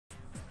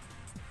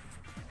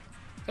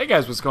Hey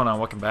guys, what's going on?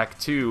 Welcome back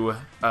to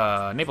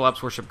Naval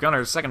Ops Warship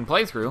Gunner's second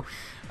playthrough.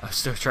 I'm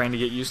still trying to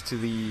get used to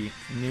the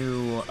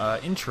new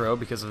intro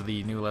because of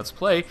the new Let's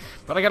Play,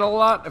 but I got a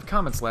lot of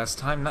comments last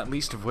time, not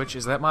least of which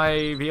is that my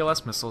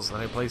VLS missiles that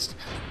I placed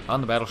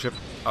on the battleship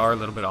are a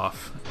little bit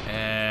off.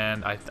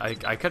 And I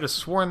could have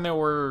sworn they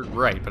were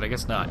right, but I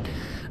guess not.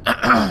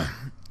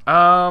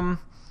 In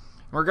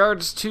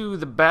regards to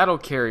the battle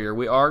carrier,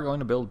 we are going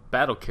to build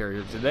battle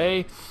carrier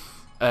today.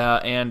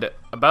 And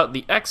about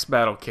the X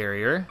battle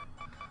carrier,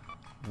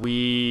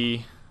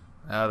 they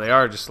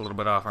are just a little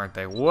bit off, aren't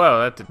they? Whoa,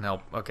 that didn't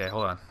help. Okay,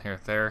 hold on. Here,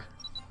 there,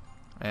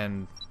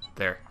 and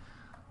there.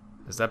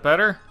 Is that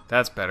better?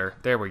 That's better.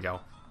 There we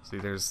go. See,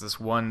 there's this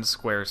one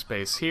square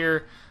space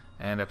here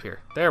and up here.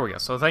 There we go.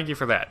 So thank you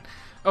for that.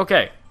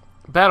 Okay,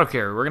 battle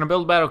carrier. We're going to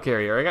build a battle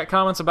carrier. I got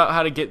comments about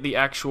how to get the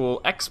actual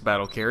X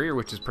battle carrier,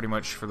 which is pretty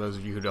much, for those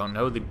of you who don't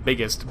know, the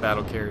biggest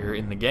battle carrier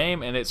in the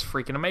game, and it's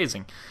freaking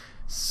amazing.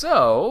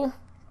 So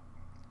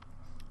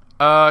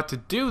to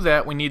do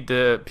that, we need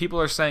to...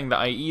 People are saying that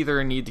I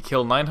either need to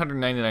kill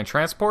 999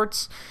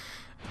 transports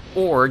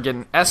or get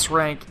an S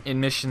rank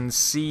in mission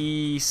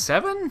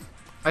C7,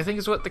 I think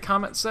is what the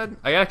comment said.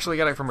 I actually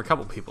got it from a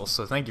couple people,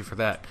 so thank you for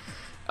that.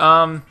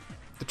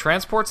 The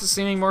transports is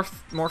seeming more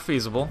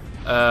feasible,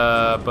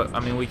 but I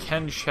mean, we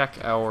can check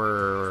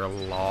our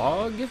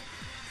log,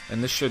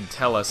 and this should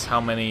tell us how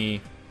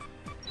many...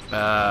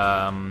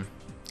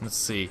 let's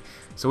see.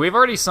 So we've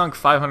already sunk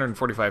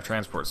 545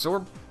 transports, so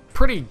we're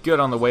pretty good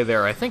on the way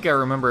there. I think I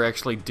remember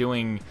actually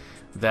doing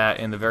that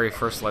in the very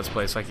first Let's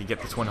Play so I could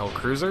get the twin-hull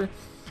cruiser.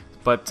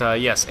 But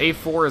yes,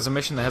 A4 is a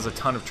mission that has a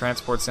ton of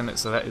transports in it,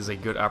 so that is a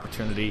good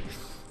opportunity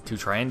to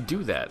try and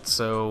do that.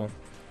 So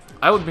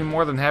I would be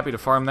more than happy to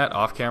farm that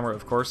off camera,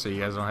 of course, so you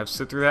guys don't have to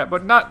sit through that,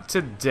 but not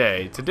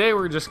today. Today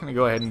we're just going to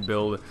go ahead and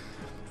build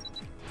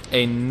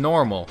a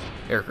normal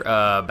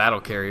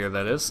battle carrier,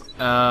 that is,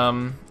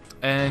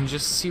 and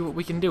just see what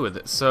we can do with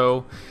it.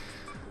 So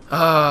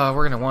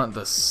we're going to want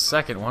the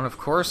second one, of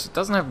course. It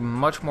doesn't have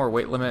much more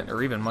weight limit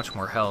or even much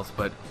more health,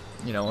 but,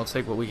 you know, we'll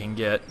take what we can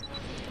get.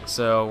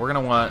 So we're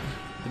going to want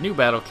the new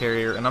battle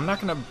carrier, and I'm not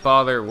going to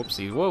bother...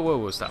 Whoopsie.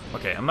 Whoa, stop.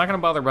 Okay, I'm not going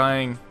to bother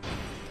buying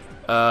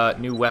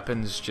new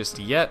weapons just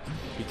yet,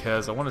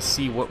 because I want to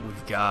see what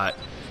we've got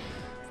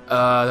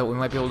that we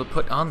might be able to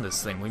put on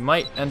this thing. We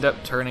might end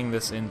up turning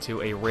this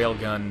into a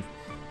railgun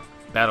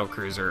battle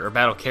cruiser, or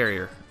battle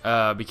carrier,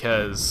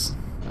 because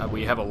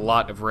we have a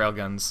lot of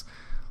railguns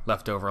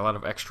left over, a lot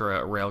of extra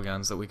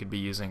railguns that we could be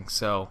using,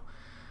 so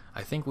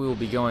I think we will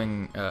be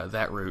going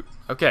that route.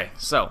 Okay,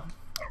 so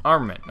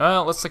armament.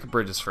 Well, let's look at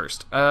bridges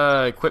first.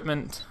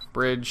 Equipment,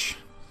 bridge.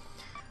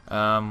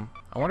 I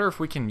wonder if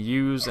we can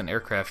use an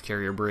aircraft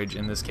carrier bridge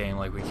in this game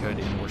like we could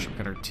in Warship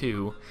Gunner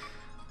 2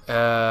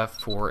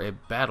 for a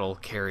battle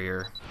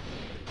carrier.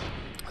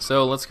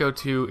 So let's go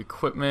to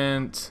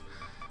equipment.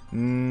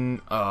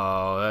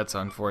 Oh, that's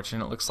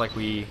unfortunate. Looks like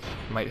we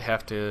might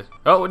have to...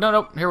 Oh,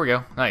 no, here we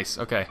go. Nice,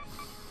 okay.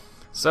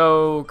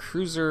 So,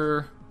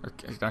 cruiser, or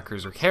not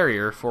cruiser,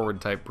 carrier, forward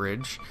type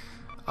bridge.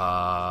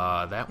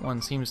 That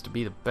one seems to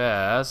be the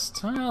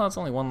best. Well, it's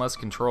only one less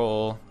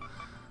control.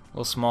 A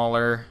little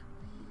smaller.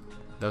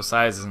 Though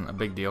size isn't a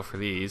big deal for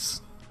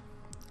these.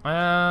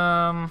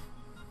 I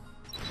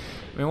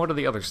mean, what are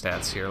the other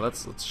stats here?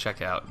 Let's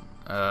check out.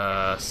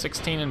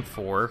 16 and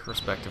 4,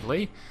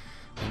 respectively.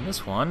 And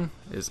this one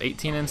is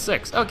 18 and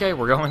 6. Okay,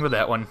 we're going with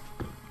that one.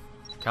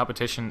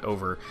 Competition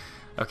over.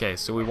 Okay,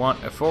 so we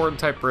want a forward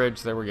type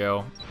bridge. There we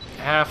go.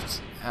 Aft.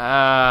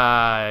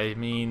 I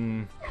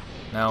mean,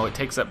 no, it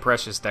takes up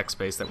precious deck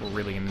space that we're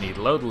really going to need.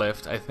 Load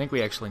lift. I think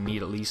we actually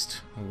need at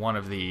least one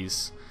of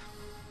these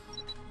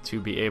to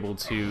be able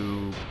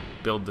to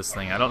build this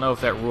thing. I don't know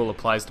if that rule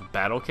applies to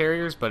battle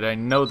carriers, but I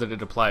know that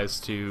it applies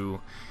to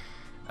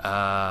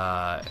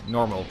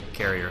normal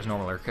carriers,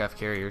 normal aircraft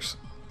carriers.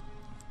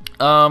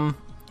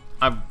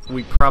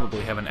 We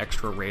probably have an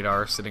extra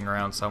radar sitting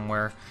around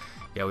somewhere.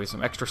 Yeah, we have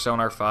some extra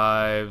sonar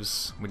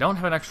 5s. We don't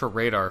have an extra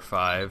radar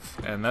 5,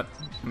 and that,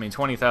 I mean,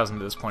 20,000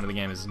 at this point of the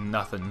game is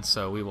nothing,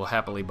 so we will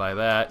happily buy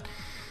that.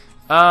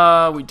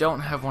 We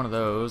don't have one of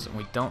those, and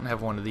we don't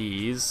have one of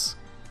these,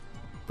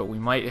 but we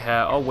might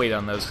have... I'll wait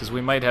on those, because we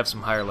might have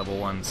some higher level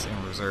ones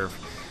in reserve.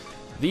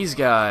 These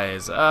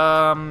guys,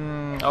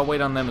 I'll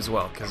wait on them as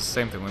well, because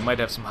same thing, we might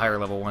have some higher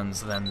level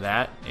ones than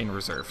that in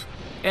reserve.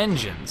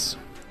 Engines.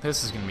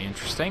 This is going to be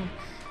interesting.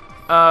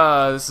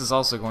 This is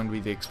also going to be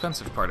the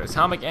expensive part.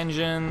 Atomic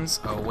engines.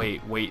 Oh,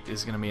 weight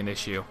is going to be an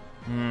issue.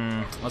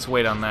 Let's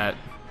wait on that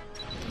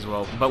as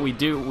well. But we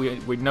know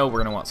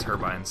we're going to want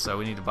turbines, so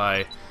we need to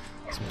buy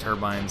some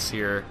turbines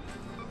here.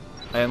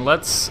 And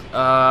let's,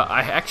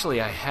 I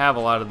have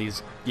a lot of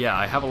these. Yeah,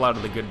 I have a lot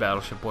of the good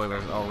battleship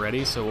boilers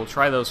already, so we'll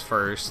try those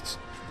first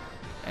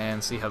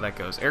and see how that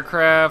goes.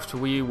 Aircraft,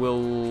 we will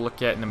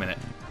look at in a minute.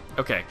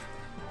 Okay.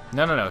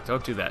 No,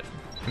 don't do that.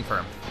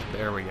 Confirm.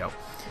 There we go.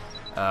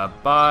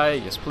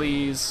 Buy, yes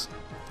please.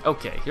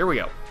 Okay, here we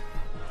go.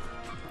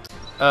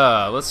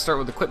 Let's start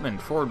with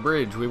equipment. Forward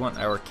bridge, we want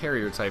our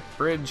carrier type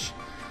bridge.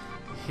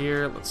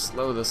 Here, let's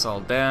slow this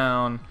all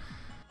down.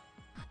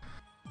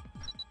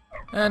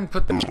 And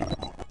put the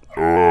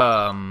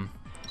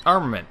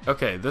armament.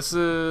 Okay, this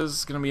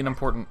is gonna be an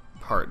important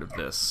part of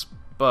this.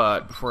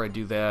 But before I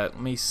do that,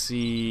 let me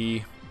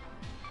see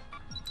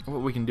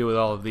what we can do with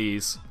all of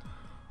these.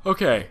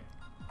 Okay.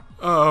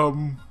 Let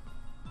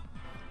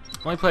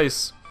me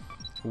place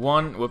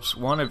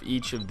one of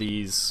each of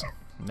these.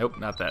 Nope,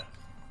 not that.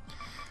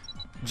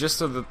 Just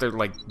so that they're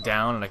like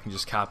down and I can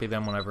just copy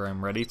them whenever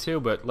I'm ready to.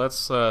 But let's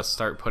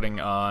start putting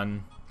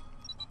on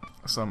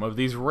some of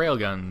these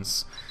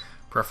railguns.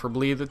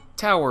 Preferably the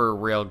tower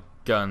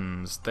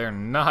railguns. They're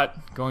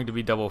not going to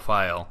be double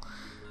file.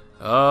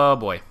 Oh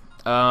boy.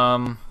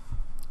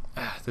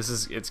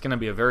 It's gonna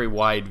be a very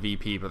wide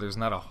VP, but there's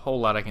not a whole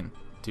lot I can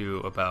do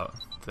about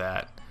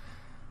that.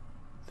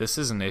 This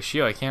is an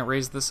issue. I can't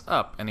raise this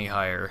up any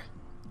higher.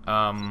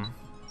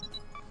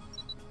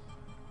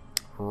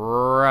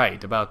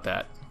 Right, about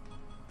that.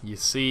 You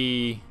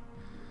see...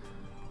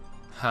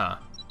 Huh.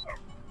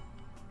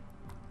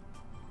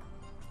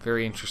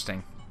 Very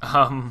interesting.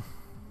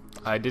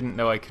 I didn't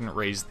know I couldn't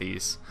raise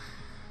these.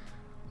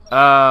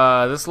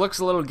 This looks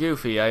a little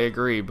goofy, I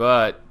agree,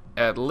 but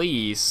at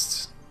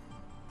least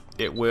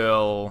it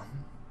will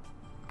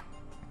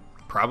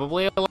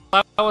probably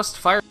allow us to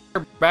fire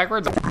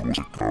backwards.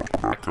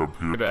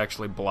 To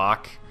actually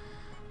block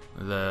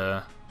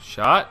the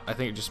shot. I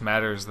think it just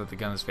matters that the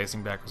gun is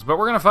facing backwards. But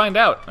we're gonna find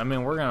out. I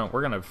mean, we're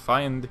gonna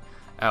find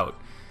out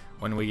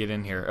when we get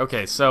in here.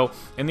 Okay, so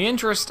in the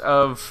interest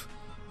of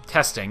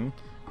testing,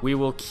 we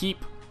will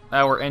keep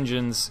our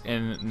engines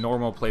in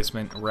normal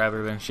placement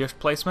rather than shift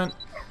placement,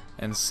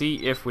 and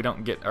see if we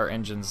don't get our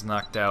engines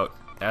knocked out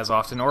as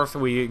often, or if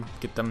we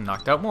get them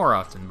knocked out more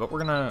often. But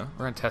we're gonna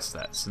test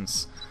that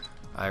since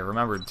I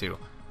remembered to.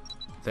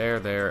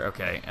 There,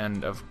 okay.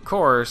 And of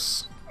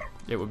course,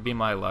 it would be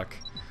my luck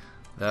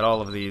that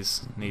all of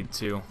these need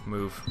to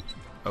move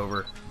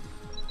over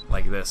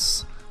like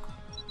this.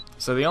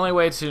 So the only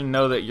way to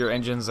know that your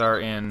engines are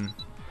in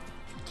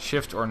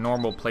shift or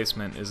normal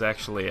placement is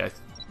actually, I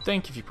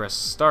think, if you press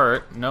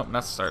start. Nope,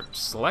 not start.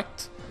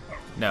 Select?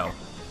 No.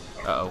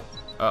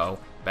 Uh-oh.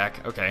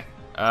 Back. Okay.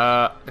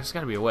 There's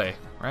gotta be a way,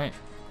 right?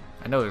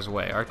 I know there's a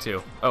way.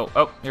 R2.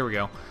 Oh, here we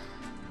go.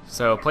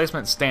 So,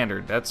 placement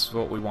standard. That's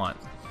what we want.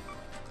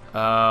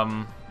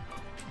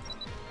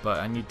 But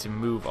I need to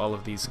move all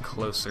of these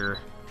closer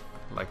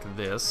like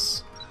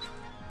this.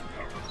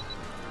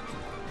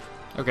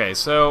 Okay,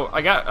 so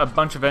I got a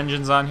bunch of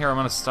engines on here. I'm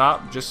going to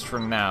stop just for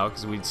now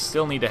because we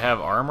still need to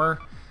have armor.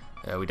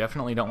 We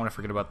definitely don't want to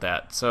forget about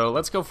that. So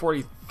let's go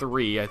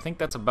 43. I think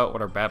that's about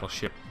what our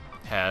battleship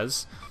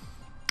has.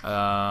 But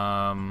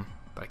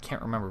I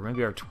can't remember.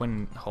 Maybe our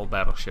twin hull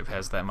battleship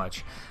has that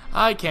much.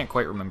 I can't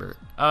quite remember.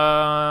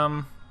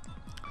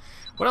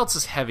 What else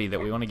is heavy that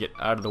we want to get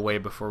out of the way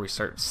before we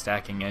start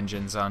stacking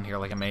engines on here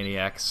like a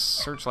maniac?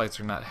 Searchlights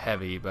are not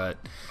heavy, but...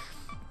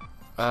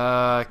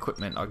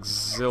 equipment,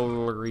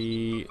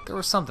 auxiliary... There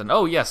was something.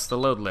 Oh, yes, the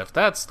load lift.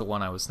 That's the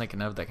one I was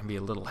thinking of that can be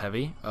a little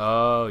heavy.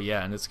 Oh,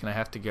 yeah, and it's going to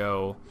have to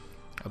go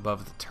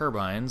above the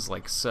turbines,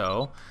 like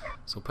so.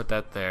 So we'll put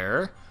that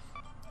there.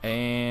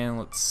 And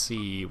let's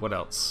see, what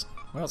else?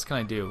 What else can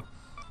I do?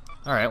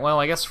 Alright, well,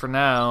 I guess for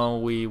now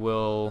we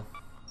will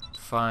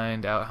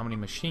find out how many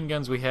machine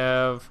guns we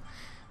have.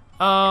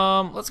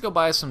 Let's go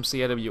buy some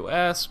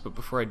CIWS, but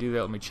before I do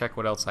that, let me check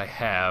what else I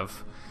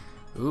have.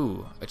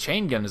 Ooh, a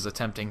chain gun is a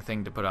tempting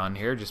thing to put on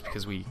here just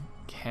because we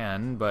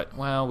can, but,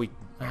 well, we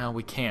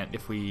can't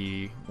if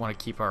we want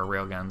to keep our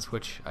railguns,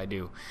 which I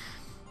do.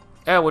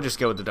 Yeah, we'll just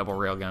go with the double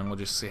railgun. We'll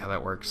just see how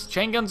that works.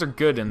 Chain guns are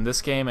good in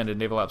this game and in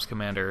Naval Ops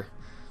Commander.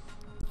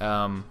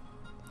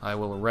 I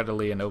will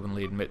readily and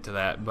openly admit to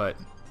that, but,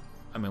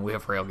 I mean, we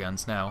have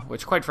railguns now,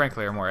 which, quite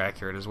frankly, are more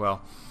accurate as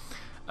well.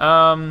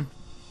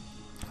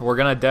 We're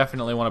going to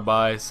definitely want to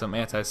buy some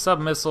anti-sub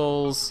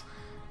missiles.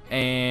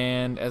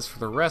 And as for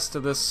the rest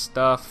of this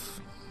stuff,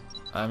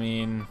 I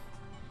mean,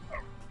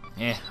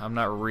 I'm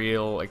not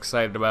real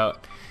excited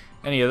about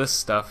any of this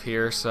stuff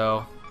here,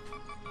 so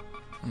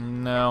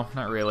no,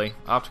 not really.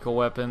 Optical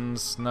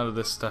weapons, none of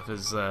this stuff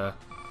is,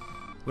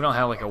 we don't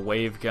have like a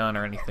wave gun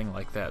or anything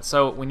like that.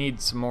 So we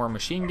need some more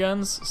machine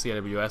guns,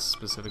 CIWS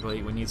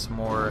specifically. We need some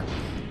more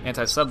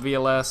anti-sub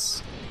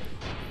VLS,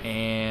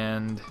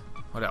 and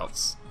what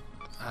else?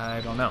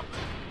 I don't know.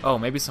 Oh,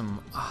 maybe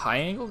some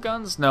high-angle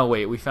guns? No,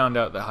 wait, we found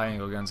out that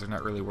high-angle guns are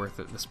not really worth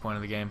it at this point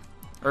of the game.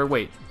 Or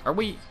wait, are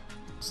we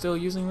still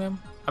using them?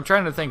 I'm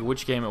trying to think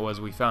which game it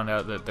was we found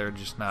out that they're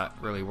just not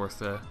really worth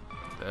the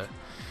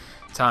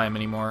time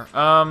anymore.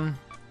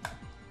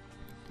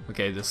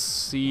 Okay, the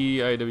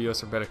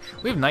CIWS are better.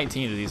 We have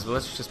 19 of these, but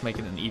let's just make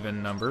it an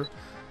even number.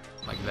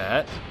 Like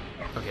that.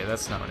 Okay,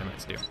 that's not what I meant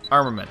to do.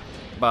 Armament.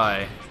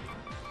 Buy.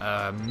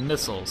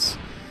 Missiles.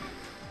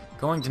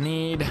 Going to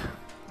need...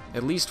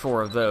 at least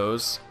 4 of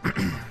those.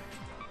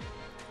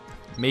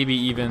 Maybe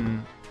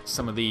even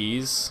some of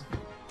these.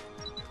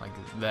 Like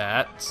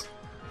that.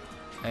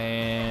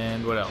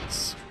 And what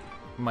else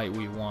might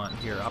we want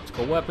here?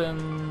 Optical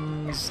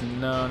weapons.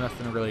 No,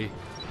 nothing really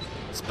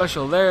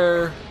special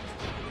there.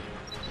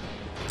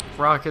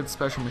 rockets,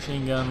 special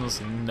machine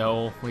guns.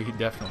 No, we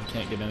definitely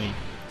can't get any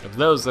of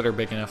those that are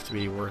big enough to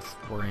be worth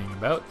worrying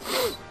about.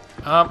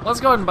 Let's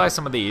go ahead and buy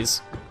some of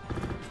these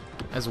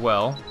as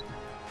well,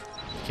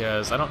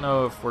 because I don't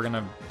know if we're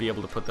gonna be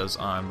able to put those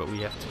on, but we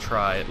have to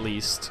try at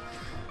least.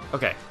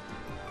 Okay,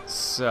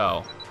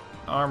 so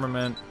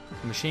armament,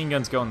 machine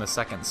guns go in the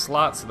second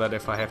slot, so that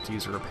if I have to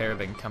use a repair,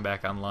 they can come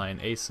back online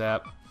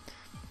ASAP.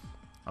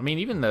 I mean,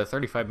 even the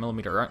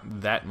 35mm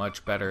aren't that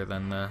much better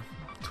than the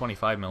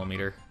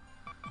 25mm.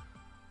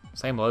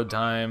 Same load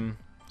time,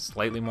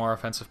 slightly more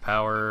offensive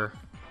power.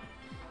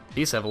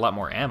 These have a lot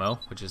more ammo,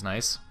 which is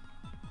nice.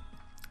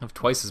 Have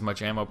twice as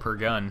much ammo per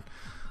gun,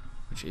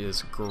 which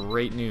is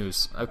great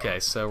news. Okay,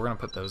 so we're gonna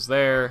put those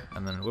there,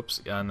 and then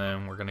whoops, and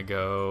then we're gonna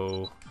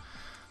go.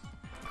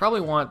 Probably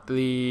want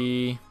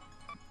the.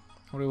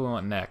 What do we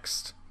want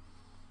next?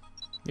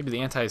 Maybe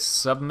the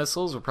anti-sub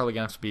missiles. We're probably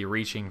gonna have to be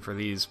reaching for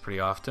these pretty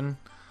often.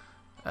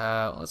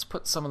 Let's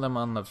put some of them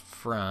on the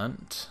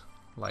front,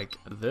 like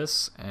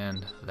this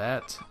and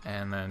that,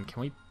 and then can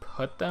we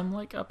put them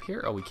like up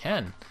here? Oh, we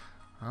can.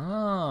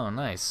 Oh,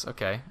 nice.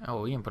 Okay.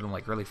 Oh, we can put them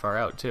like really far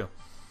out too.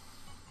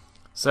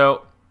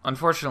 So,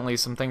 unfortunately,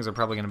 some things are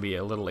probably going to be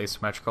a little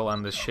asymmetrical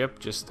on this ship,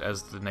 just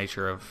as the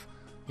nature of,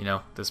 you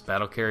know, this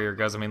battle carrier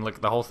goes. I mean, look,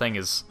 the whole thing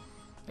is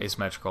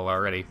asymmetrical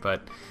already,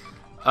 but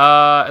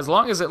as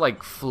long as it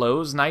like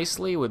flows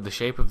nicely with the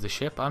shape of the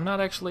ship, I'm not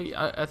actually.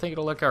 I think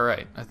it'll look all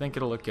right. I think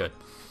it'll look good.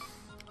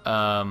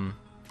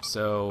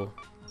 So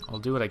I'll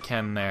do what I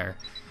can there.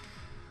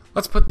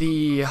 Let's put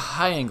the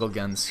high-angle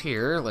guns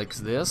here, like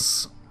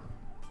this.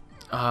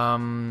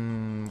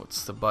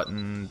 What's the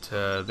button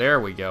to... There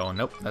we go.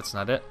 Nope, that's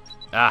not it.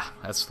 Ah,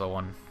 that's the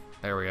one.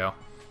 There we go.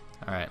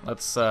 Alright,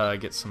 let's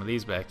get some of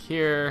these back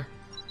here.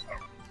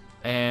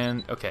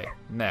 And, okay,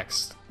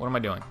 next. What am I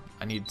doing?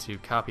 I need to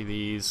copy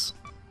these.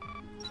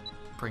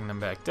 Bring them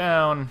back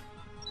down.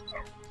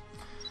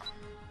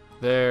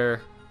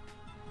 There.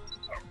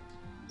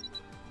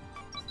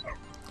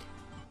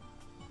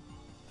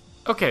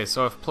 Okay,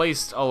 so I've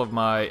placed all of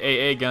my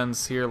AA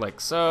guns here like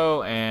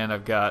so, and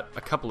I've got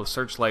a couple of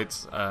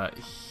searchlights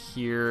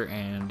here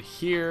and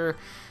here.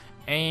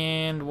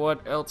 And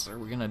what else are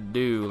we gonna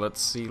do? Let's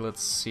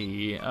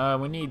see.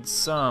 We need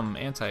some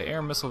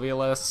anti-air missile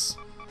VLS,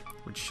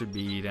 which should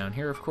be down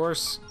here, of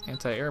course.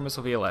 Anti-air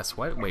missile VLS.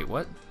 What? Wait,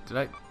 what?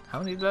 How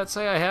many did that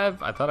say I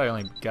have? I thought I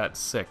only got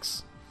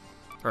 6.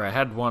 Or I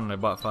had 1 and I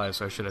bought 5,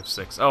 so I should have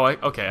 6. Oh,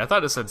 okay, I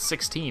thought it said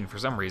 16 for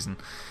some reason.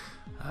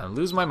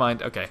 Lose my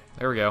mind. Okay,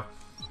 there we go.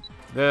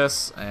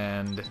 This,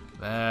 and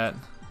that,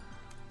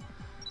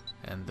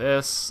 and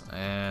this,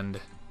 and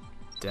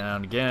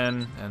down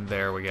again, and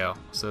there we go.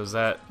 So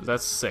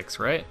that's 6,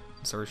 right?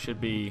 So it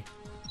should be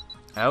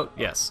out?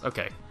 Yes,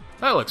 okay.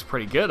 That looks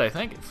pretty good, I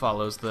think. It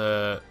follows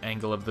the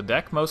angle of the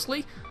deck,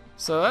 mostly.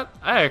 So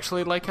I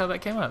actually like how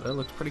that came out. That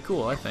looks pretty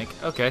cool, I think.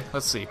 Okay,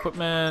 let's see.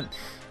 Equipment,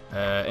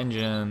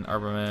 engine,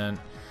 armament,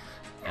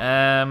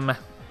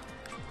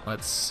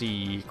 let's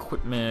see,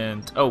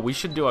 equipment. Oh, we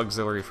should do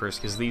auxiliary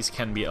first, because these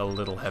can be a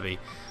little heavy.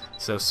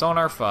 So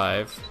sonar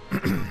 5,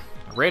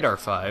 radar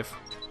 5.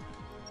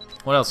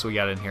 What else we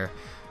got in here?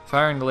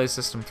 Firing delay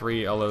system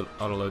 3,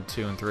 autoload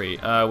 2 and 3,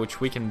 which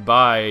we can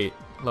buy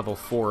level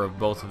 4 of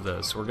both of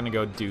those. So we're gonna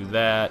go do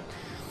that.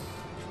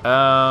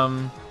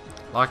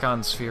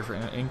 Lock-on sphere for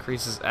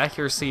increases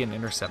accuracy and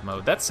intercept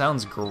mode. That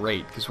sounds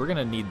great, because we're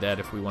gonna need that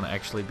if we want to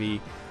actually be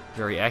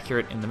very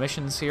accurate in the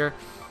missions here.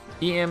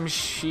 EM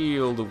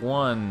Shield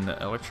 1,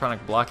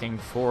 Electronic Blocking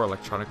 4,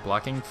 Electronic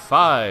Blocking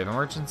 5,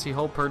 Emergency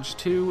Hull Purge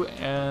 2,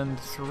 and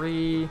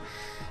 3.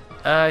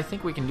 I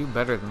think we can do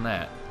better than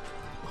that.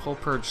 Hull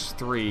Purge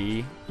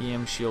 3,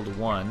 EM Shield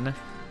 1.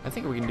 I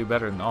think we can do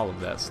better than all of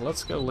that. So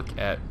let's go look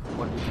at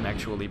what we can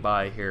actually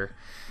buy here.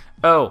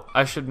 Oh,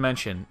 I should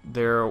mention,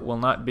 there will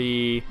not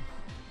be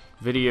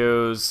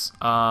videos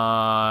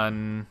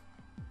on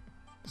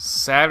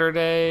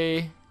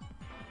Saturday,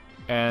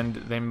 and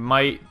there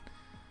might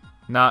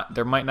not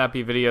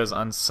be videos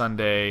on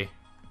Sunday,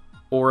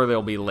 or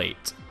they'll be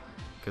late,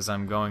 because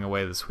I'm going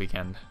away this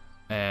weekend.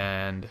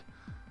 And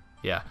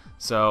yeah,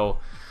 so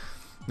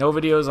no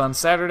videos on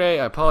Saturday,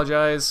 I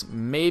apologize.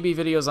 Maybe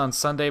videos on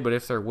Sunday, but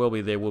if there will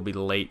be, they will be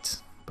late.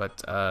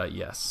 But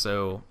yes,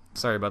 so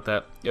sorry about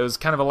that. It was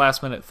kind of a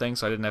last minute thing,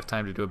 so I didn't have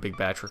time to do a big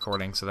batch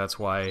recording, so that's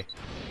why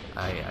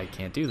I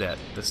can't do that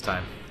this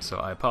time. So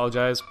I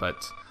apologize,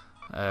 but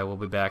we'll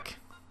be back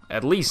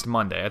at least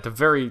Monday. At the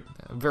very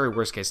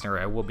worst case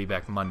scenario, I will be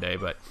back Monday,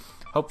 but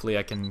hopefully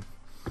I can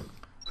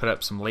put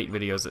up some late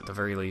videos at the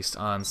very least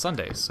on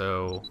Sunday.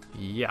 So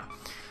yeah.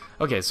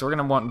 Okay, so we're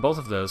gonna want both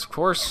of those. Of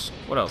course,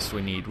 what else do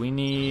we need? We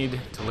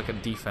need to look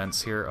at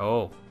defense here.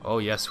 Oh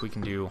yes, we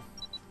can do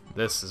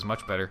this. Is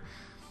much better.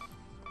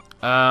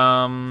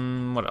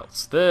 What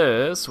else?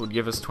 This would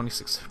give us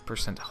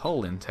 26%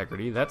 hull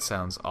integrity. That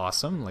sounds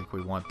awesome. Like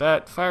we want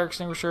that. Fire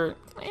extinguisher,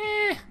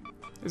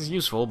 is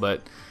useful,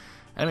 but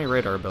enemy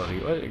radar ability.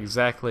 What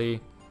exactly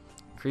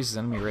increases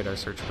enemy radar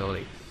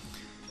searchability?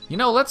 You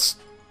know, let's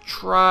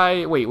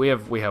try. Wait, we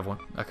have one,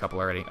 a couple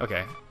already.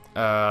 Okay,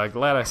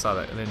 Glad I saw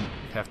that. I didn't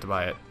have to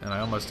buy it, and I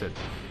almost did.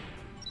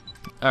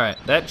 Alright,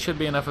 that should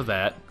be enough of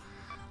that.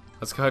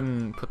 Let's go ahead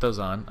and put those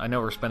on. I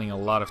know we're spending a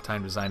lot of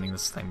time designing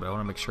this thing, but I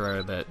want to make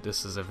sure that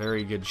this is a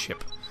very good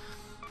ship.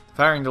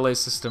 Firing delay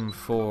system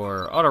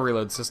 4, auto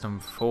reload system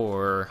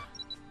 4,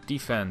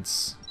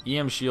 defense,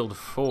 EM shield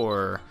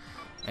 4,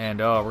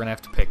 and oh, we're going to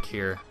have to pick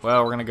here.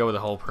 Well, we're going to go with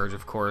the hull purge,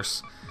 of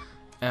course.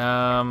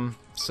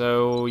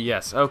 So,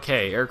 yes,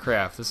 okay,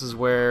 aircraft. This is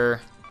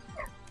where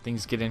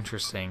things get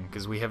interesting,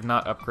 because we have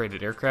not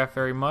upgraded aircraft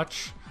very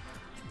much.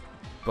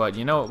 But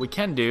you know what we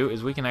can do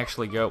is we can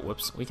actually go,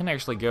 we can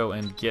actually go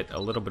and get a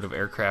little bit of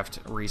aircraft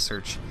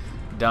research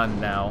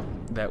done now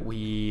that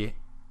we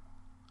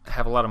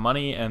have a lot of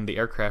money, and the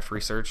aircraft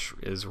research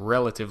is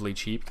relatively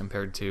cheap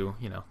compared to,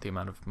 you know, the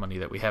amount of money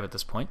that we have at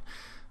this point.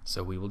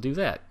 So we will do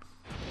that.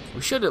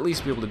 We should at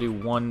least be able to do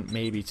 1,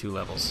 maybe 2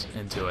 levels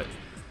into it.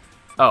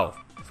 Oh,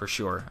 for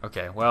sure.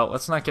 Okay, well,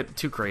 let's not get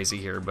too crazy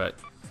here, but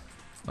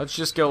let's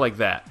just go like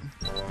that.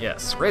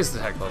 Yes, raise the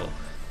attack level.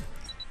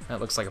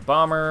 That looks like a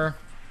bomber.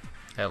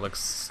 That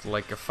looks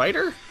like a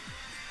fighter?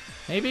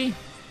 Maybe?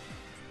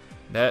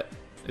 That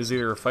is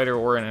either a fighter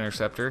or an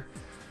interceptor.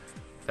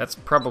 That's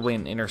probably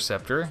an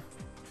interceptor.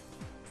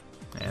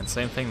 And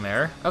same thing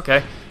there.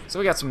 Okay, so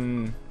we got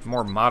some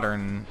more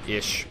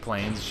modern-ish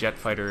planes, jet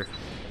fighter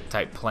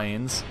type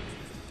planes.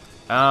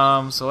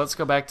 So let's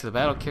go back to the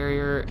battle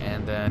carrier,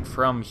 and then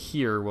from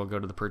here we'll go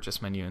to the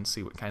purchase menu and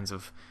see what kinds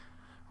of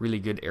really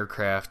good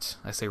aircraft.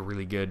 I say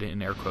really good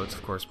in air quotes,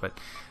 of course, but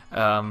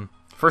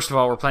first of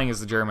all, we're playing as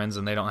the Germans,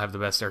 and they don't have the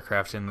best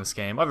aircraft in this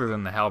game, other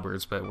than the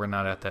Halberds, but we're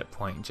not at that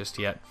point just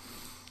yet.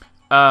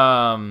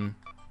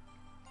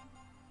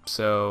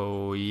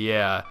 So,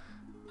 yeah.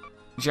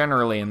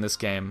 Generally, in this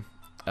game,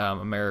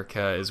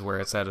 America is where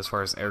it's at as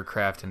far as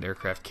aircraft and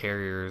aircraft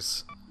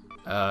carriers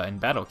and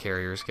battle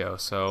carriers go.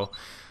 So,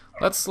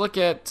 let's look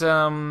at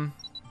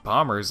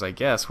bombers, I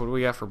guess. What do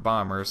we got for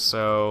bombers?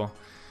 So,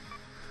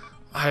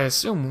 I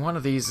assume one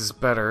of these is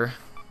better.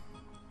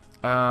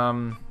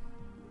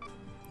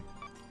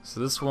 So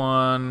this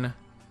one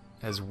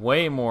has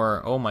way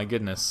more, oh my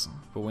goodness,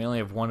 but we only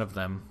have one of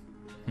them.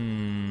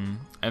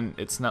 And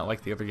it's not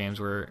like the other games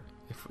where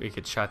if it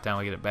gets shot down,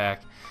 we get it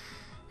back.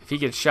 If he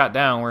gets shot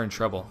down, we're in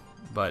trouble.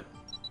 But,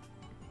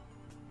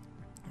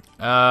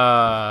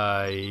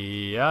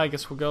 yeah, I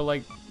guess we'll go,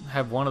 like,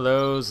 have one of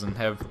those and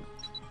have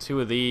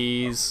 2 of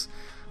these.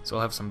 So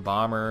we'll have some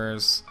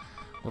bombers.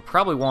 We'll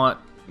probably want,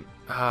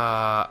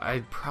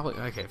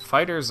 okay,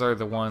 fighters are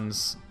the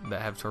ones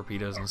that have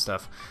torpedoes and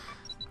stuff.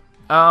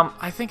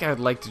 I think I would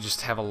like to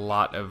just have a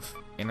lot of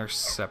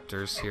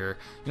interceptors here.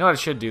 You know what I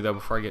should do, though,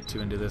 before I get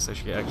too into this? I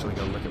should actually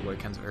go look at what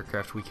kinds of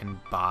aircraft we can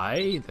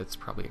buy. That's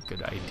probably a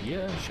good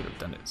idea. I should have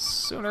done it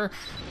sooner.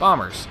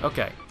 Bombers.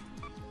 Okay.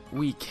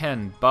 We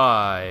can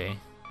buy...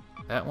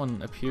 That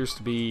one appears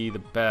to be the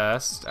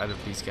best out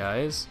of these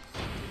guys.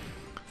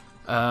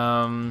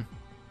 Well,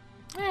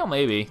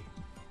 maybe.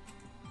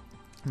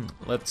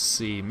 Let's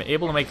see.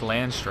 Able to make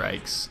land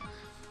strikes.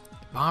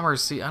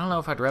 Bombers, see, I don't know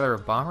if I'd rather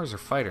have bombers or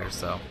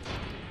fighters, though.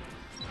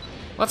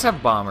 Let's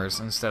have bombers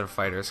instead of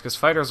fighters, because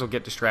fighters will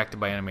get distracted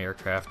by enemy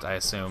aircraft, I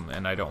assume,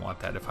 and I don't want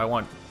that. If I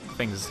want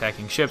things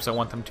attacking ships, I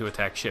want them to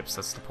attack ships,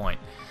 that's the point.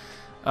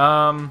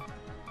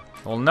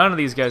 Well, none of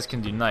these guys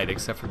can do night,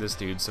 except for this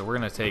dude, so we're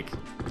going to take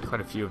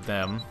quite a few of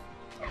them.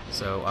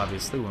 So,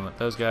 obviously, we want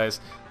those guys.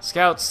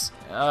 Scouts,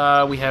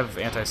 we have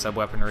anti-sub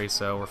weaponry,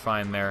 so we're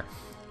fine there.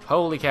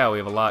 Holy cow, we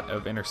have a lot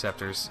of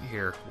interceptors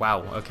here.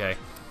 Wow, okay.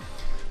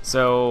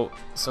 So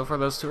far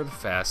those 2 are the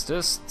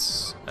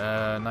fastest.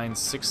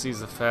 960 is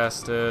the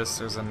fastest.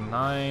 There's a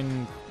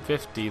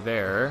 950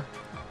 there.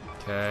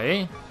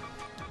 Okay.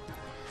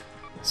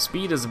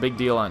 Speed is a big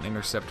deal on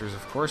interceptors,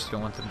 of course. You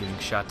don't want them getting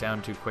shot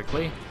down too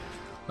quickly.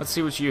 Let's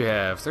see what you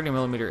have.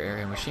 30mm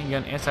area machine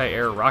gun,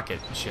 anti-air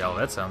rocket shell.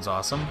 That sounds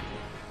awesome.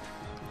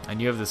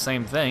 And you have the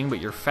same thing, but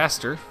you're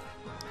faster.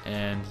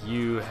 And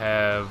you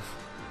have...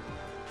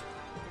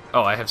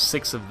 Oh, I have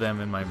 6 of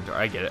them in my inventory.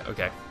 I get it.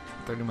 Okay.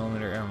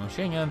 30mm air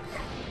machine gun.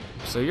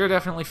 So you're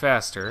definitely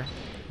faster.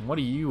 And what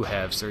do you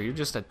have, sir? You're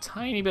just a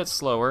tiny bit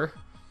slower.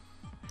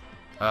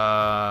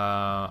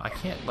 I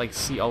can't, like,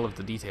 see all of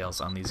the details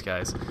on these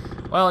guys.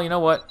 Well, you know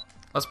what?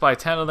 Let's buy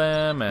 10 of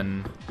them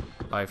and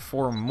buy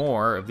 4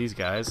 more of these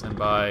guys and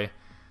buy...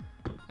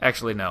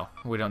 Actually, no.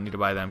 We don't need to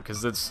buy them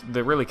because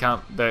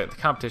the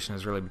competition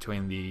is really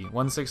between the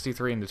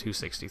 163 and the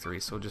 263,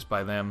 so we'll just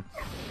buy them.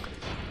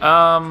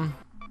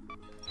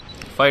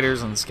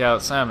 Fighters and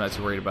scouts, I'm not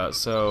too worried about.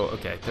 So,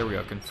 okay, there we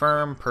go.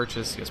 Confirm,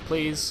 purchase, yes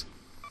please.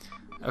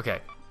 Okay.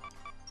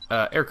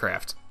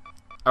 Aircraft.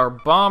 Our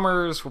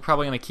bombers we're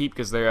probably going to keep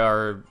because they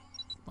are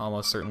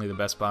almost certainly the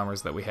best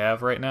bombers that we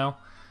have right now.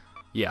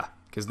 Yeah,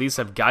 because these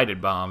have guided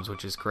bombs,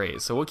 which is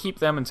great. So we'll keep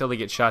them until they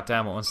get shot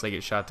down, but once they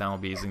get shot down, we'll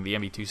be using the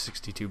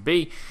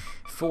ME-262B.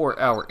 For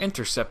our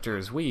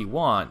interceptors, we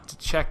want to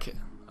check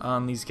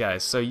on these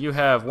guys. So you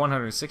have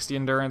 160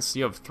 endurance,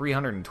 you have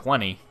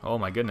 320. Oh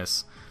my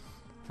goodness.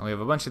 And we have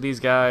a bunch of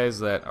these guys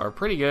that are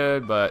pretty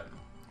good, but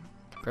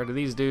compared to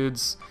these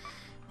dudes,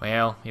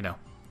 well, you know.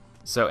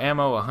 So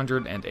ammo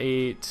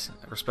 108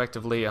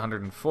 respectively,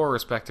 104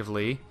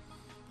 respectively.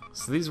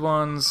 So these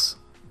ones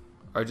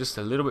are just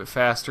a little bit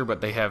faster,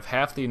 but they have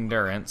half the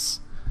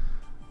endurance.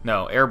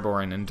 No,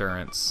 airborne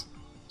endurance.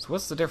 So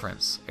what's the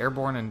difference?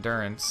 Airborne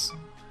endurance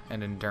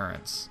and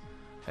endurance.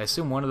 I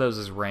assume one of those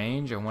is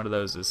range and one of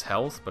those is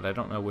health, but I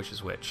don't know which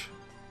is which.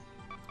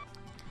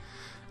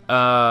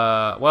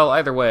 Well,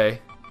 either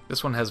way,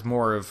 this one has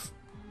more of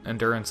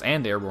endurance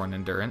and airborne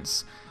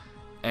endurance,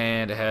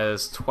 and it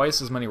has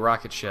twice as many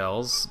rocket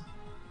shells,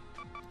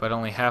 but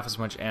only half as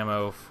much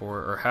ammo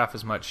or half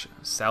as much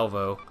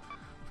salvo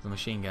for the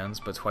machine guns,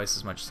 but twice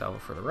as much salvo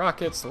for the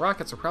rockets. The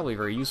rockets are probably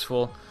very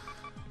useful.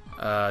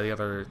 The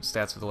other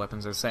stats of the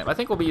weapons are the same. I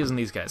think we'll be using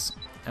these guys,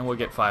 and we'll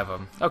get 5 of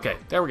them. Okay,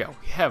 there we go.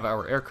 We have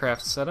our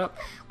aircraft set up.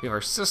 We have our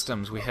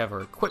systems. We have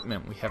our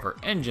equipment. We have our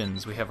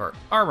engines. We have our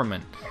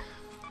armament.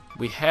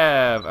 We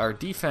have our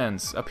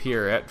defense up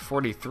here at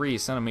 43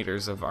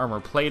 centimeters of armor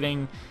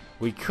plating.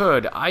 We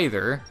could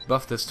either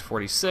buff this to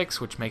 46,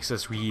 which makes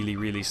us really,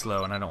 really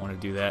slow, and I don't want to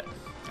do that.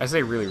 I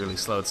say really, really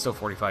slow. It's still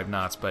 45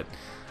 knots, but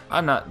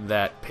I'm not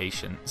that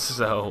patient,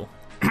 so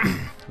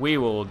we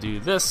will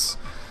do this.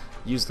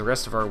 Use the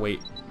rest of our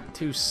weight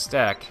to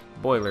stack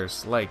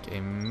boilers like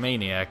a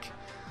maniac,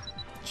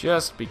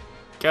 just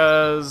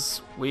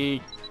because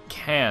we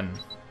can.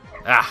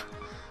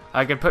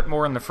 I could put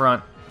more in the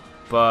front,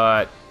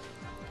 but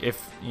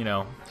if, you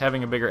know,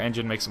 having a bigger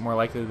engine makes it more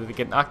likely that they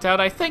get knocked out,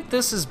 I think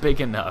this is big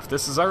enough.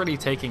 This is already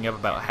taking up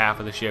about half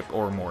of the ship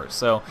or more,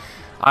 so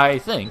I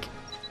think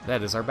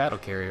that is our battle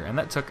carrier, and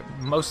that took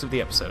most of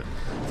the episode.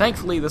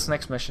 Thankfully, this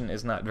next mission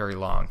is not very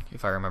long,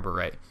 if I remember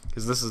right,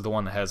 because this is the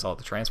one that has all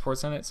the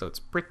transports in it, so it's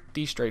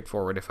pretty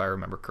straightforward if I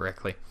remember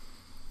correctly.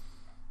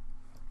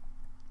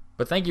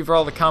 But thank you for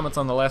all the comments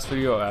on the last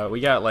video. We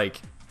got like,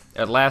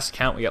 at last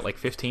count, we got like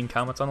 15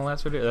 comments on the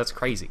last video. That's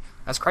crazy.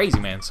 That's crazy,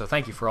 man, so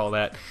thank you for all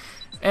that.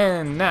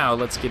 And now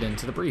let's get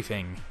into the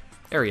briefing.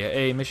 Area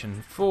A,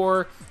 Mission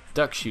 4,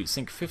 Duck Shoot,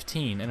 Sink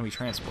 15 enemy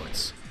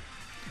transports.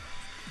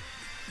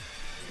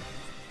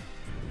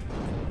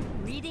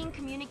 Reading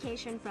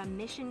communication from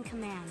Mission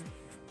Command.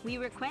 We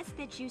request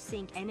that you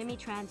sink enemy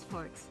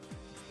transports.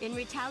 In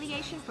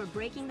retaliation for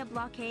breaking the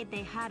blockade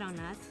they had on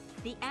us,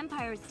 the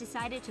Empire has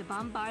decided to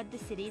bombard the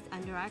cities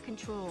under our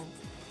control.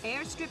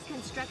 Airstrip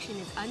construction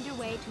is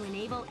underway to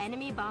enable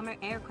enemy bomber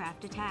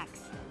aircraft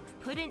attacks.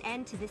 Put an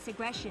end to this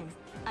aggression.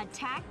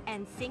 Attack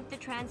and sink the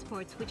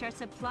transports which are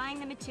supplying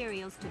the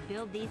materials to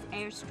build these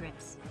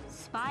airstrips.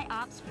 Spy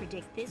Ops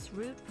predict this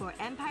route for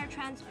Empire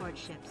transport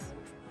ships.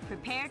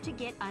 Prepare to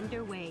get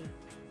underway.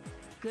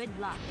 Good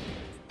luck.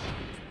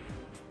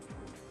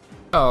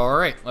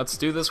 Alright, let's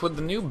do this with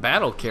the new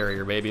battle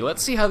carrier, baby.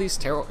 Let's see how these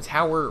tower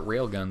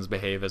railguns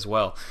behave as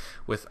well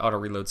with Auto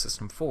Reload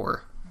System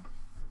 4.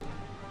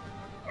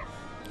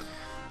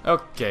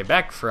 Okay,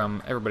 back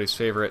from everybody's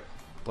favorite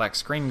black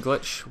screen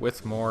glitch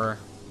with more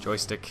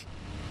joystick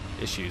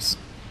issues.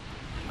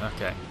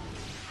 Okay.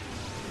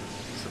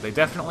 So they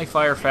definitely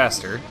fire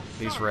faster,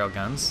 these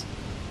railguns.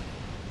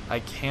 I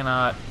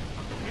cannot...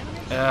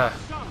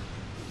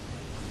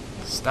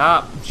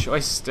 Stop!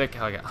 Joystick!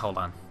 Hold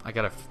on. I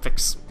gotta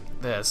fix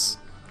this.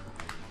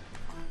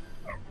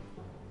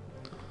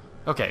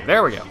 Okay,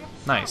 there we go.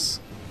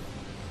 Nice.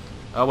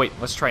 Oh wait,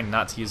 let's try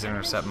not to use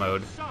intercept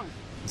mode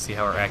and see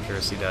how our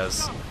accuracy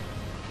does.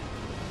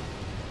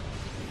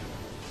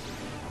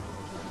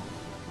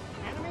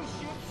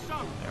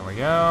 There we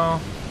go.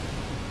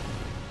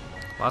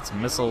 Lots of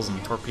missiles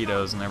and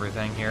torpedoes and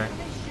everything here.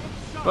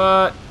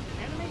 But,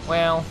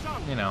 well,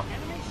 you know.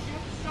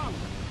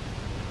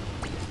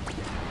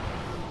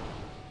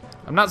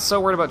 I'm not so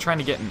worried about trying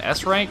to get an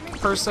S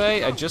rank, per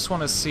se. I just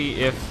want to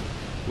see if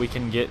we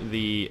can get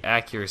the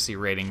accuracy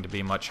rating to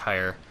be much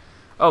higher.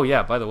 Oh,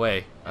 yeah, by the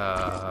way,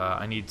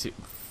 I need to...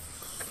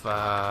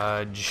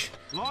 Fudge.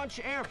 Launch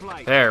air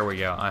flight. There we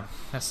go. I'm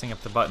messing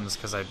up the buttons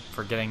because I'm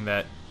forgetting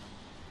that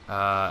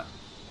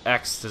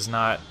X does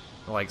not,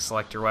 like,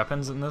 select your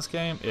weapons in this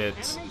game.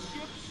 It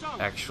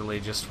actually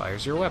just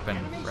fires your weapon,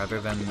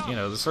 rather than, you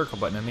know, the circle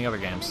button in the other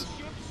games.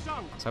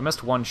 So I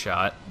missed one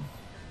shot.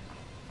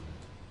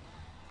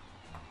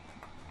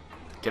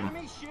 Get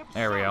him.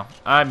 There we go.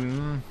 I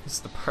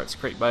missed the parts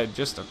crate by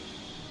just a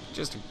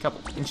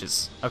couple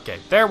inches. Okay,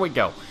 there we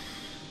go.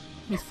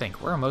 Let me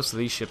think. Where are most of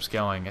these ships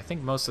going? I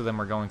think most of them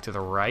are going to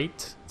the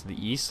right, to the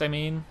east. I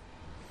mean,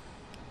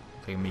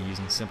 look at me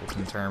using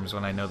simpleton terms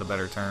when I know the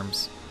better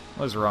terms.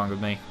 What is wrong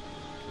with me?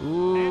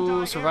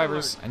 Ooh,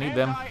 survivors. I need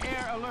them.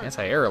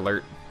 Anti-air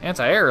alert.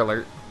 Anti-air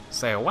alert.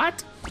 Say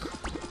what?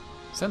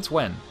 Since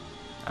when?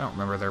 I don't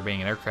remember there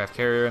being an aircraft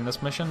carrier in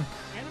this mission.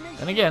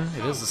 Then again,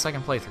 it is the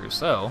second playthrough,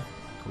 so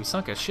we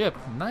sunk a ship.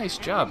 Nice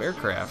job,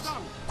 aircraft.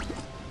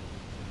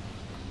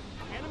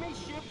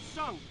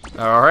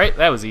 Alright,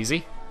 that was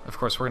easy. Of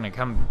course, we're going to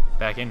come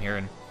back in here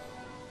and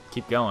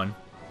keep going.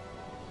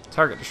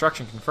 Target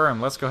destruction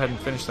confirmed. Let's go ahead and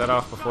finish that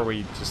off before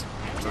we just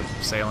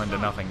sail into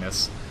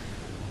nothingness.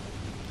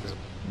 There's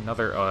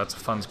another... Oh, that's a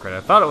funds crate. I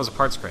thought it was a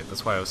parts crate.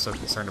 That's why I was so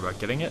concerned about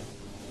getting it.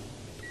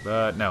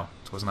 But no,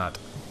 it was not.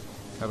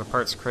 Another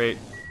parts crate.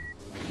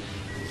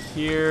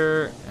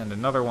 here, and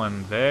another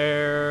one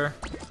there.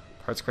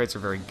 Parts crates are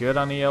very good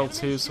on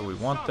EL2, so we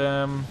want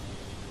them.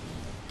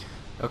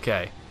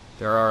 Okay,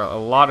 there are a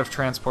lot of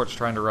transports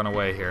trying to run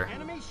away here.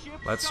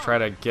 Let's try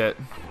to get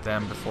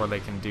them before they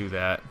can do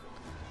that.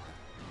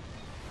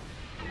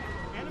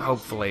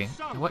 Hopefully.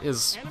 What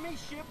is...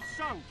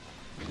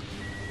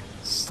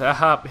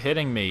 Stop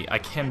hitting me. I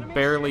can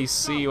barely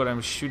see what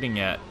I'm shooting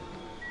at.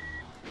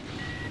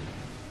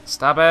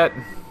 Stop it.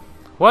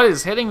 What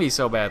is hitting me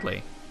so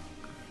badly?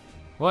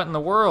 What in the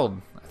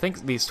world? I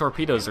think these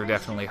torpedoes are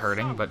definitely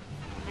hurting, but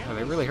are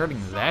they really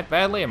hurting that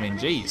badly? I mean,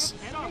 jeez.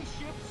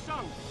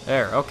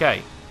 There,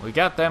 okay. We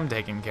got them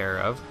taken care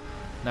of.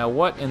 Now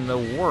what in the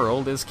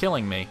world is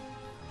killing me?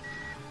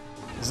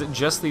 Is it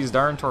just these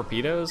darn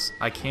torpedoes?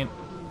 I can't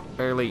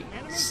barely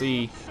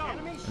see,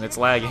 and it's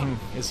lagging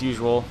as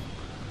usual.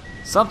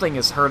 Something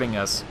is hurting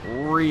us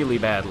really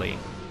badly.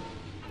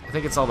 I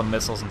think it's all the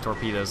missiles and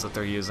torpedoes that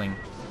they're using.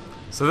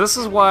 So this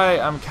is why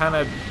I'm kind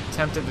of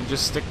tempted to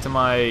just stick to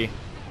my...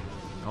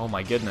 Oh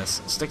my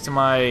goodness. Stick to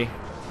my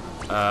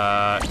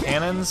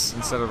cannons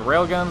instead of the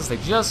railguns. They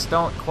just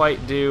don't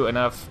quite do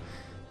enough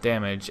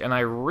damage, and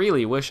I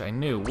really wish I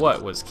knew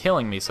what was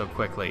killing me so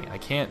quickly. I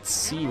can't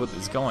see what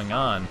is going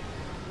on.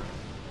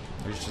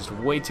 There's just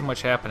way too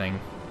much happening.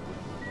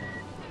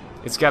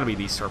 It's gotta be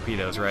these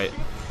torpedoes, right?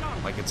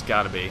 Like, it's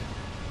gotta be.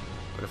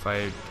 But if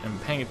I am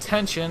paying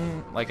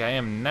attention, like I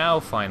am now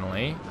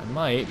finally, I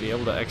might be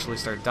able to actually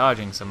start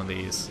dodging some of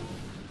these.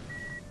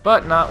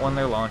 But not when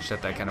they're launched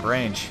at that kind of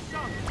range.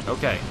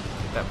 Okay,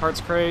 that parts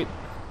crate.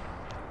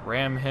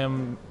 Ram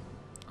him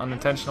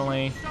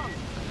unintentionally.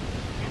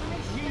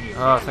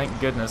 Oh, thank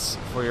goodness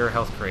for your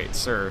health crate,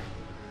 sir.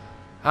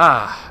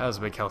 Ah, that was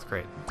a big health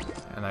crate.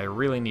 And I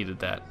really needed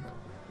that.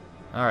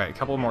 Alright, a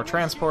couple more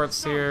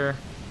transports here.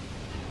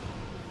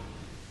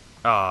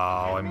 Oh,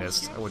 I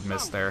missed. I would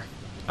miss there.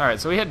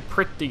 Alright, so we had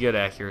pretty good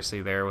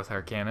accuracy there with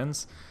our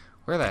cannons.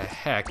 Where the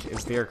heck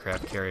is the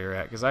aircraft carrier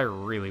at? Because I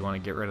really want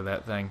to get rid of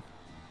that thing.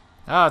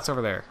 Ah, it's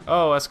over there.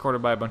 Oh,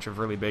 escorted by a bunch of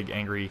really big,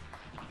 angry,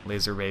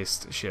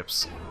 laser-based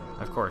ships.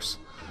 Of course.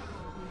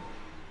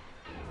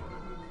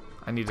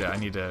 I need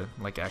to,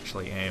 like,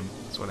 actually aim.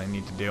 That's what I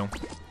need to do.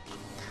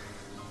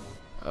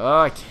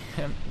 Oh, I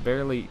can't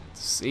barely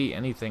see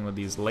anything with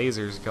these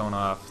lasers going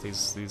off.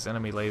 These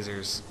enemy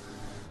lasers.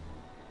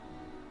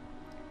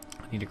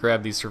 I need to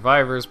grab these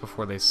survivors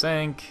before they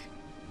sink.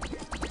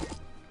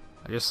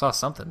 I just saw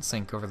something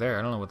sink over there.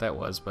 I don't know what that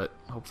was, but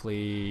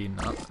hopefully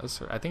not.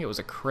 I think it was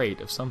a crate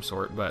of some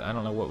sort, but I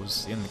don't know what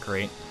was in the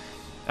crate.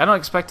 I don't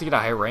expect to get a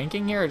high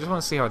ranking here. I just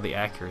want to see how the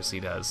accuracy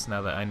does,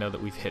 now that I know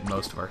that we've hit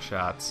most of our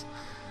shots.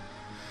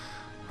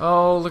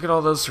 Oh, look at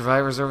all those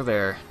survivors over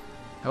there.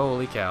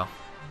 Holy cow.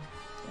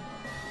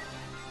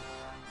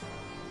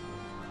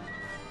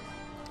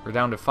 We're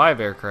down to 5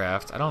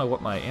 aircraft. I don't know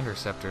what my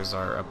interceptors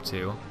are up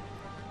to.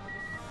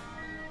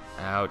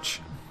 Ouch.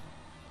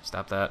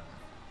 Stop that.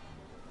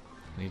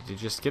 I need to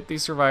just get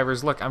these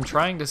survivors. Look, I'm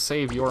trying to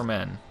save your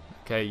men.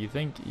 Okay, you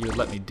think you would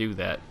let me do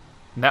that?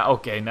 Now,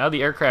 okay, now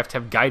the aircraft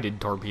have guided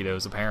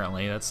torpedoes,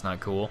 apparently. That's not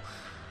cool.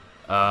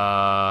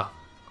 Wow.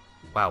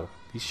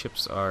 These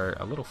ships are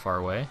a little far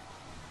away.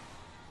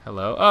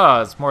 Hello.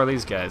 Oh, it's more of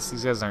these guys.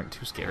 These guys aren't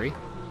too scary.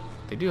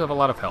 They do have a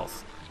lot of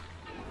health.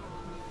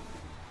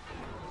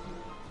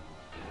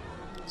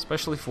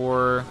 Especially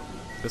for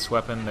this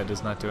weapon that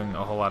is not doing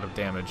a whole lot of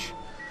damage.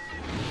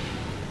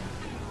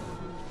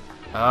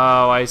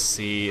 Oh, I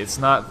see. It's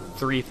not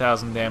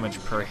 3,000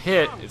 damage per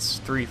hit, it's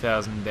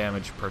 3,000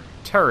 damage per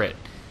turret.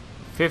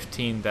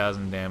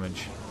 15,000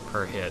 damage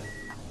per hit.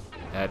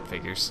 That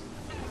figures.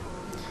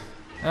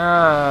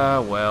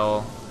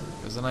 Well,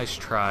 it was a nice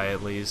try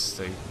at least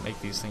to make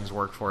these things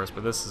work for us,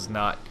 but this is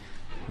not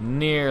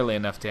nearly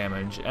enough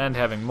damage, and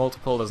having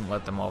multiple doesn't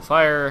let them all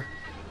fire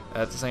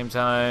at the same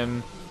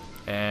time.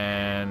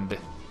 And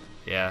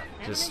yeah,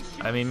 just,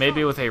 I mean,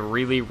 maybe with a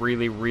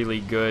really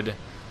good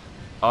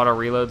auto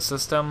reload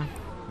system,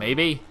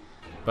 maybe,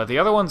 but the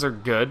other ones are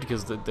good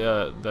because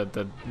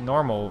the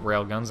normal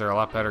railguns are a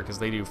lot better because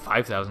they do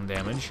 5,000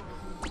 damage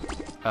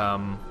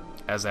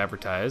as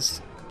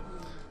advertised,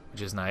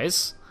 which is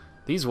nice.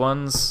 These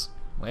ones,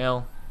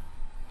 well,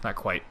 not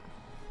quite,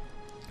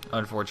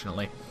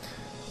 unfortunately.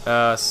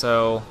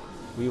 So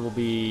we will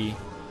be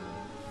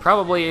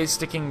probably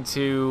sticking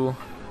to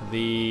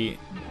the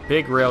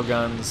big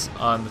railguns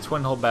on the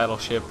twin-hull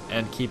battleship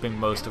and keeping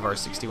most of our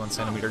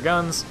 61cm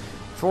guns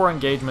for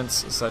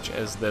engagements such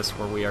as this,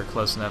 where we are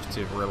close enough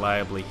to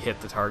reliably hit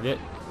the target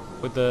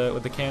with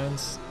the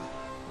cannons,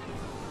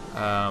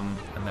 and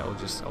that will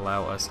just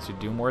allow us to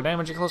do more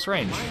damage at close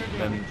range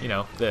than, you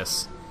know,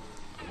 this.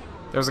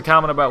 There was a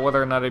comment about whether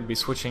or not I'd be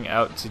switching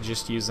out to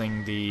just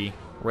using the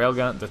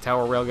railgun, the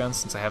tower railguns,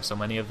 since I have so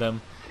many of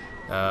them.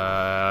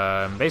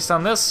 Based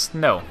on this,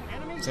 no.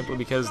 Simply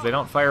because they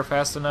don't fire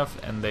fast enough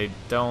and they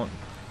don't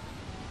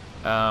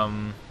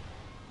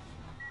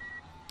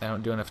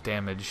do enough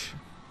damage.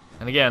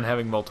 And again,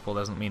 having multiple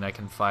doesn't mean I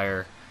can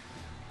fire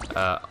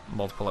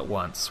multiple at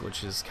once,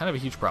 which is kind of a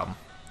huge problem.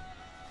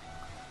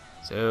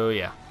 So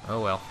yeah,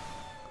 oh well.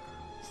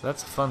 So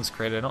that's a funds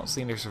crate. I don't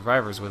see any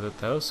survivors with it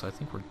though, so I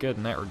think we're good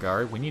in that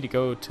regard. We need to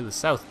go to the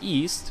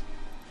southeast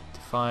to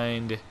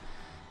find...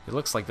 It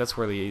looks like that's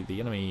where the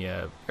enemy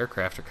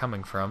aircraft are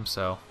coming from,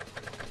 so...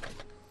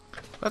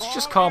 Let's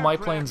just call my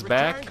planes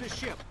back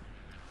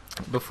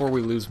before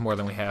we lose more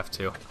than we have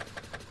to.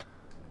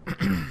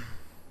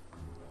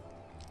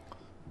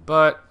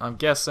 But I'm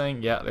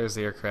guessing, yeah, there's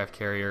the aircraft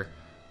carrier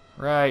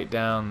right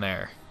down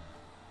there.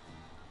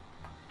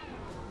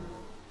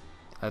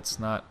 That's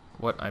not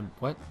what I'm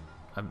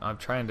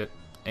trying to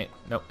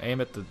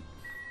aim at the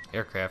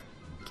aircraft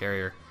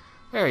carrier.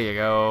 There you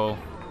go.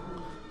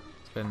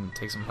 Let's go ahead and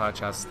take some pot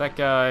shots. That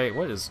guy,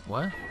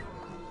 what?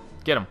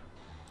 Get him.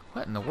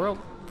 What in the world?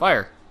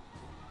 Fire.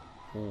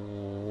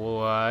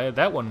 Why?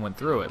 That one went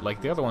through it.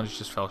 Like the other ones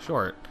just fell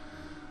short.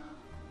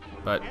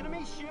 But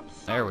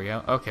there we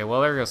go. Okay,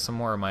 well there goes some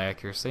more of my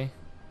accuracy.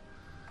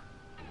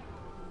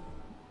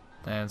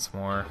 And some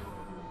more.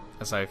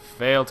 As I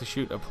fail to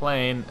shoot a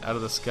plane out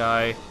of the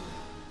sky.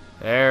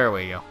 There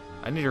we go.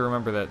 I need to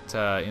remember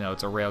that, you know,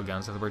 it's a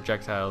railgun, so the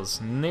projectile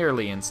is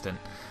nearly instant.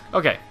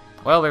 Okay,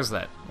 well there's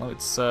that.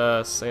 Let's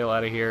sail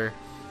out of here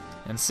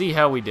and see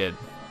how we did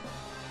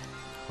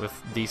with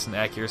decent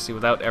accuracy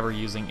without ever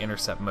using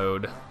intercept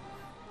mode.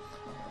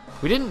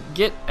 We didn't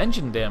get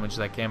engine damage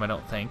that game, I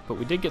don't think, but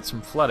we did get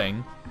some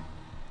flooding.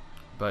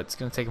 But it's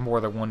going to take more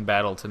than one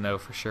battle to know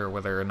for sure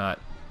whether or not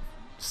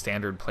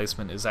standard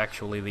placement is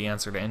actually the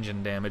answer to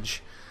engine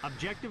damage.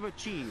 Objective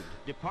achieved.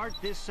 Depart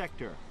this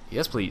sector.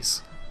 Yes,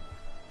 please.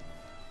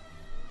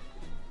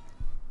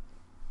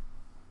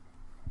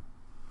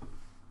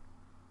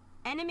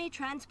 Enemy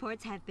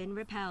transports have been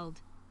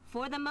repelled.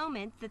 For the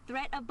moment, the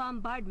threat of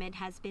bombardment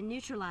has been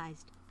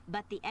neutralized,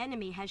 but the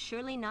enemy has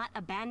surely not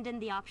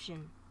abandoned the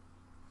option.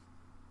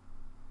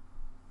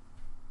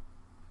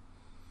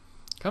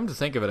 Come to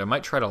think of it, I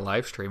might try to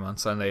live stream on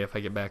Sunday if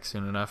I get back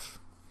soon enough.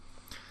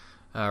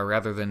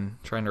 Rather than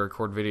trying to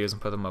record videos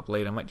and put them up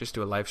late, I might just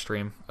do a live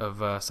stream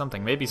of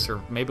something. Maybe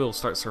we'll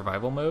start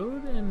survival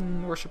mode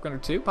in Warship Gunner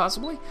 2,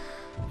 possibly.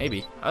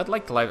 Maybe. I'd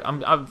like to live.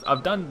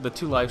 I've done the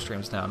 2 live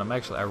streams now, and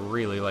I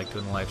really like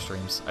doing the live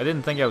streams. I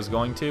didn't think I was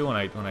going to when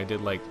I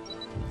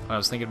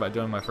was thinking about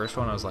doing my first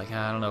one. I was like,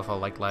 I don't know if I'll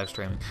like live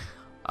streaming.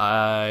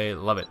 I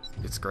love it.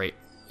 It's great.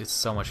 It's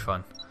so much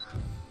fun.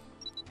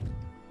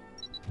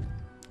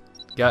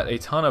 Got a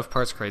ton of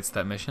parts crates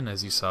that mission,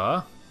 as you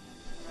saw.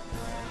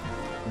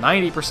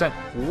 90%.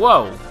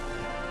 Whoa!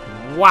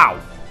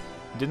 Wow!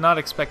 Did not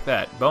expect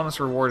that. Bonus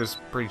reward is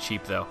pretty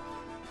cheap, though,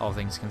 all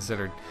things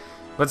considered.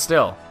 But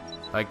still,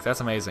 like, that's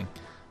amazing.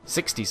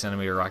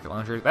 60cm rocket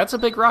launcher. That's a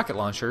big rocket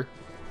launcher,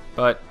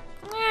 but,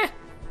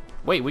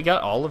 Wait, we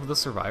got all of the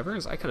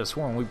survivors? I could have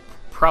sworn we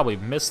probably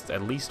missed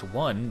at least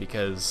one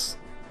because,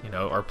 you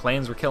know, our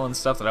planes were killing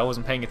stuff that I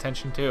wasn't paying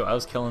attention to. I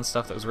was killing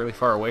stuff that was really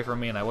far away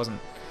from me and I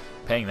wasn't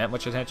paying that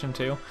much attention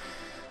to.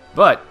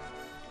 But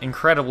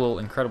incredible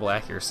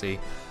accuracy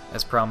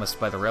as promised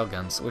by the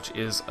railguns, which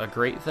is a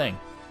great thing.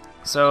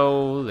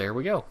 So there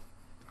we go.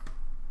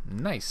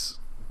 Nice.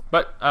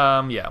 But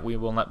yeah, we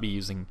will not be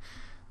using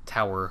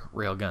tower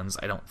railguns,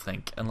 I don't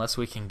think, unless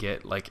we can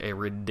get like a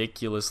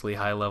ridiculously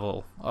high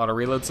level auto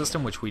reload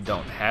system, which we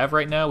don't have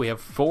right now. We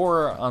have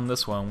 4 on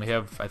this one. We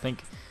have, I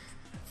think,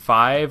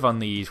 5 on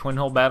the twin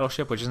hull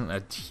battleship, which isn't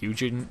a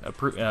huge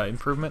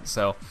improvement.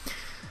 So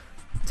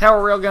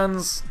tower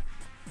railguns,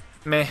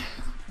 meh.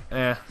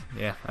 Yeah,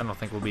 I don't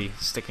think we'll be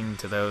sticking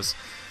to those.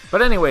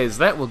 But anyways,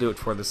 that will do it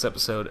for this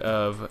episode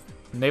of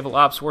Naval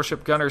Ops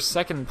Warship Gunner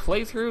 2nd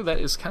playthrough. That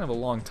is kind of a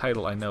long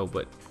title, I know,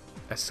 but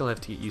I still have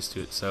to get used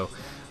to it, so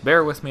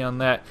bear with me on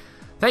that.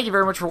 Thank you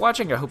very much for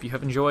watching. I hope you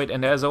have enjoyed,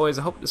 and as always,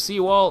 I hope to see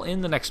you all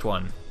in the next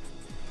one.